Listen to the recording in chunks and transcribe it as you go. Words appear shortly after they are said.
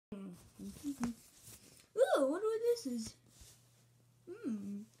houses.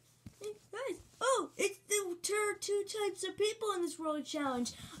 Hey, guys. Oh, it's the two types of people in this world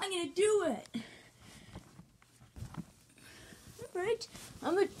challenge. I'm gonna do it. Alright,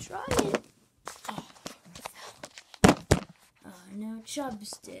 I'm gonna try it. Oh, no,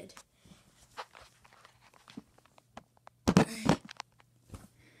 Chubs did.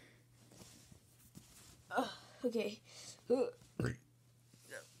 Oh, okay. Alright,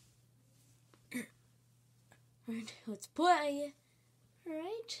 let's play.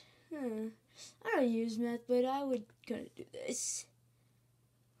 Alright. I don't use math, but I would gonna do this.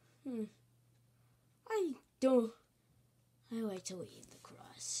 I like to leave the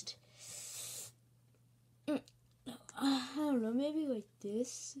crust. I don't know, maybe like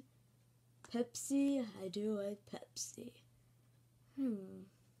this. Pepsi, I do like Pepsi.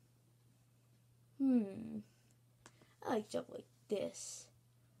 I like stuff like this.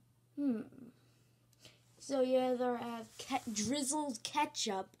 So you either have drizzled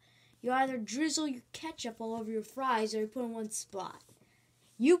ketchup. You either drizzle your ketchup all over your fries, or you put it in one spot.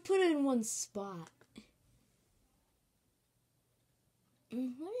 You put it in one spot.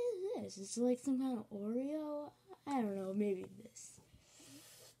 What is this? Is it like some kind of Oreo? I don't know, maybe this.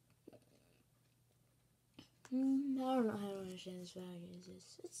 I don't know, I don't understand this value.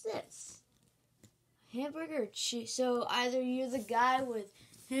 What's this? Hamburger or cheese? So either you're the guy with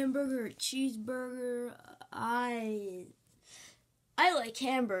hamburger or cheeseburger. I like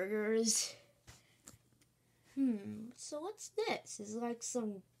hamburgers. So what's this? Is it like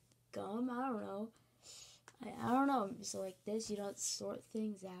some gum? I don't know. I don't know. So like this, you don't sort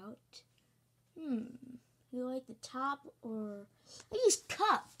things out. You like the top, or I use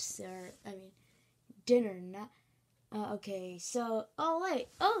cups, or I mean dinner, not okay, so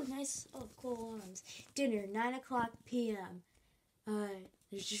nice, cool alarms. Dinner, 9:00 p.m.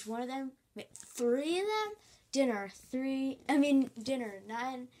 There's just one of them. Wait, 3 of them? Dinner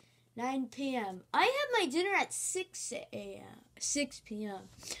 9 p.m. I have my dinner at 6 p.m.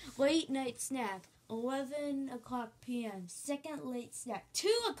 Late night snack, 11:00 p.m. Second late snack,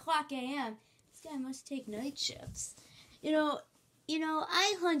 2:00 a.m. This guy must take night shifts. You know,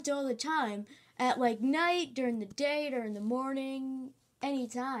 I hunt all the time. At like night, during the day, during the morning,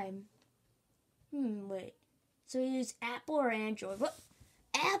 anytime. Wait. So you use Apple or Android? What?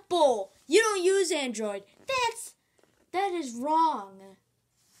 Apple! You don't use Android. That is wrong.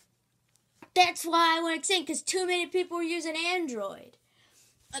 That's why I went extinct, because too many people were using Android.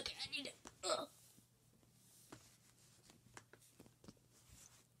 Okay, I need to...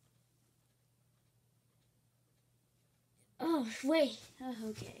 Oh, wait.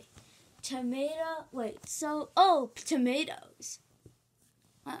 Okay. Tomatoes.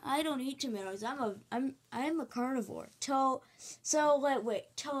 I don't eat tomatoes. I'm a carnivore. Tomatoes.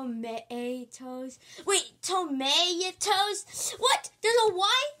 Wait, tomatoes? What? There's a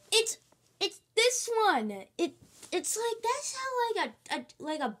Y? It's this one. It's like, that's how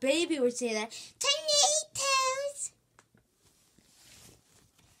like a baby would say that. Tomatoes.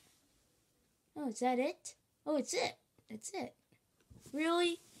 Oh, is that it? Oh, it's it. That's it.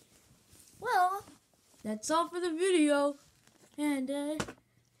 Really? Well, that's all for the video, and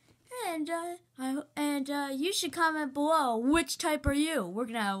you should comment below which type are you. We're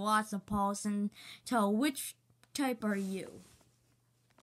gonna have lots of polls and tell which type are you.